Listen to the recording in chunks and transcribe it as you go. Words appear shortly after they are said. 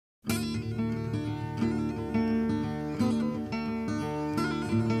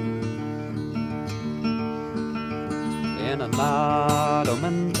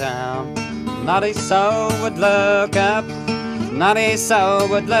Nottamun town. Naughty soul would look up, naughty soul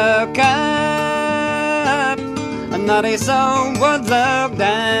would look up, a naughty soul would look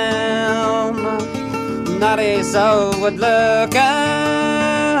down, naughty soul would look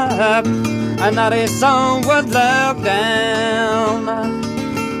up, a naughty soul would look down,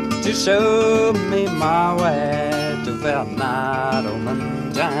 to show me my way to the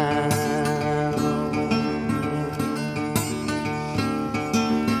Nottamun town.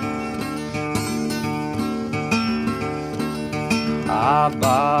 I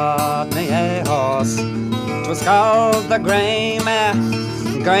bought me a horse, 'twas called the Grey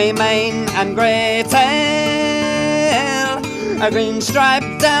Mane and Grey Tail, a green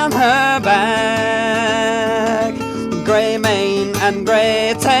stripe down her back. Grey mane and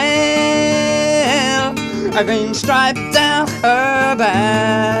grey tail, a green stripe down her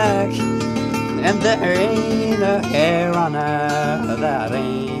back, and there ain't a hair on her that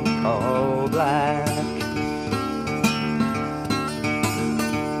ain't coal black.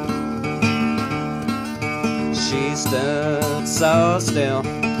 She stood so still,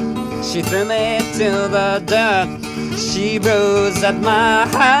 she threw me to the dirt, she bruised at my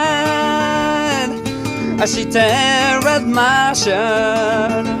hide, she tear at my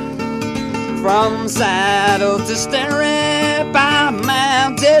shirt. From saddle to stirrup I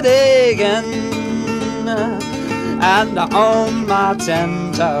mounted again, and on my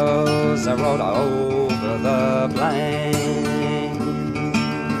 10 toes I rode over the plain.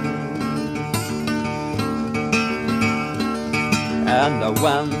 And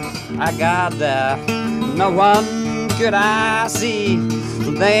when I got there, no one could I see.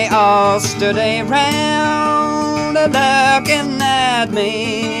 They all stood around looking at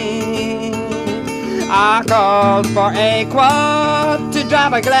me. I called for a quart to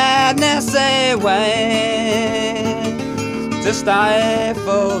drive a gladness away, to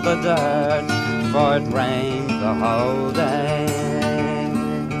stifle the dirt, for it rained the whole day.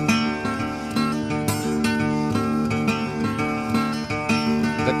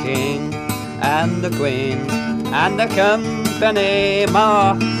 The king and the queen and the company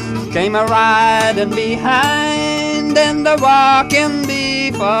more came a-riding behind and a walking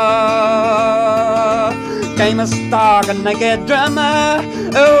before. Came a stark and naked drummer,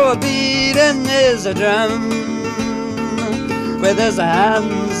 oh, beating his drum. With his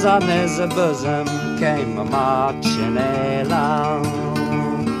hands on his bosom came a marching along.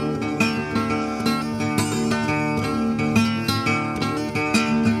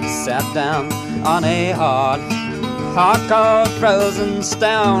 Sat down on a hard cold frozen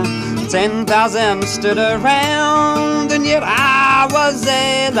stone. 10,000 stood around, and yet I was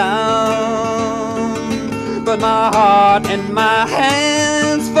alone. Put my heart in my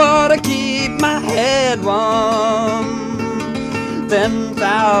hands for to keep my head warm.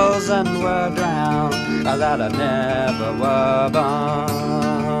 10,000 were drowned that I never were born.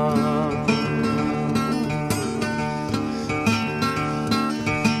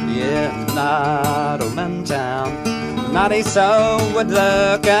 Yeah, Nottamun town. Naughty soul would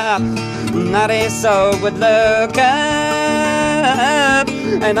look up, naughty soul would look up,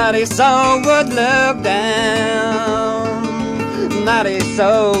 and naughty soul would look down. Naughty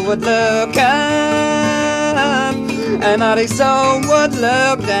soul would look up, and naughty soul would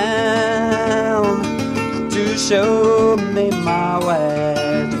look down, to show me my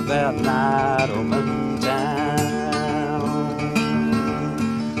way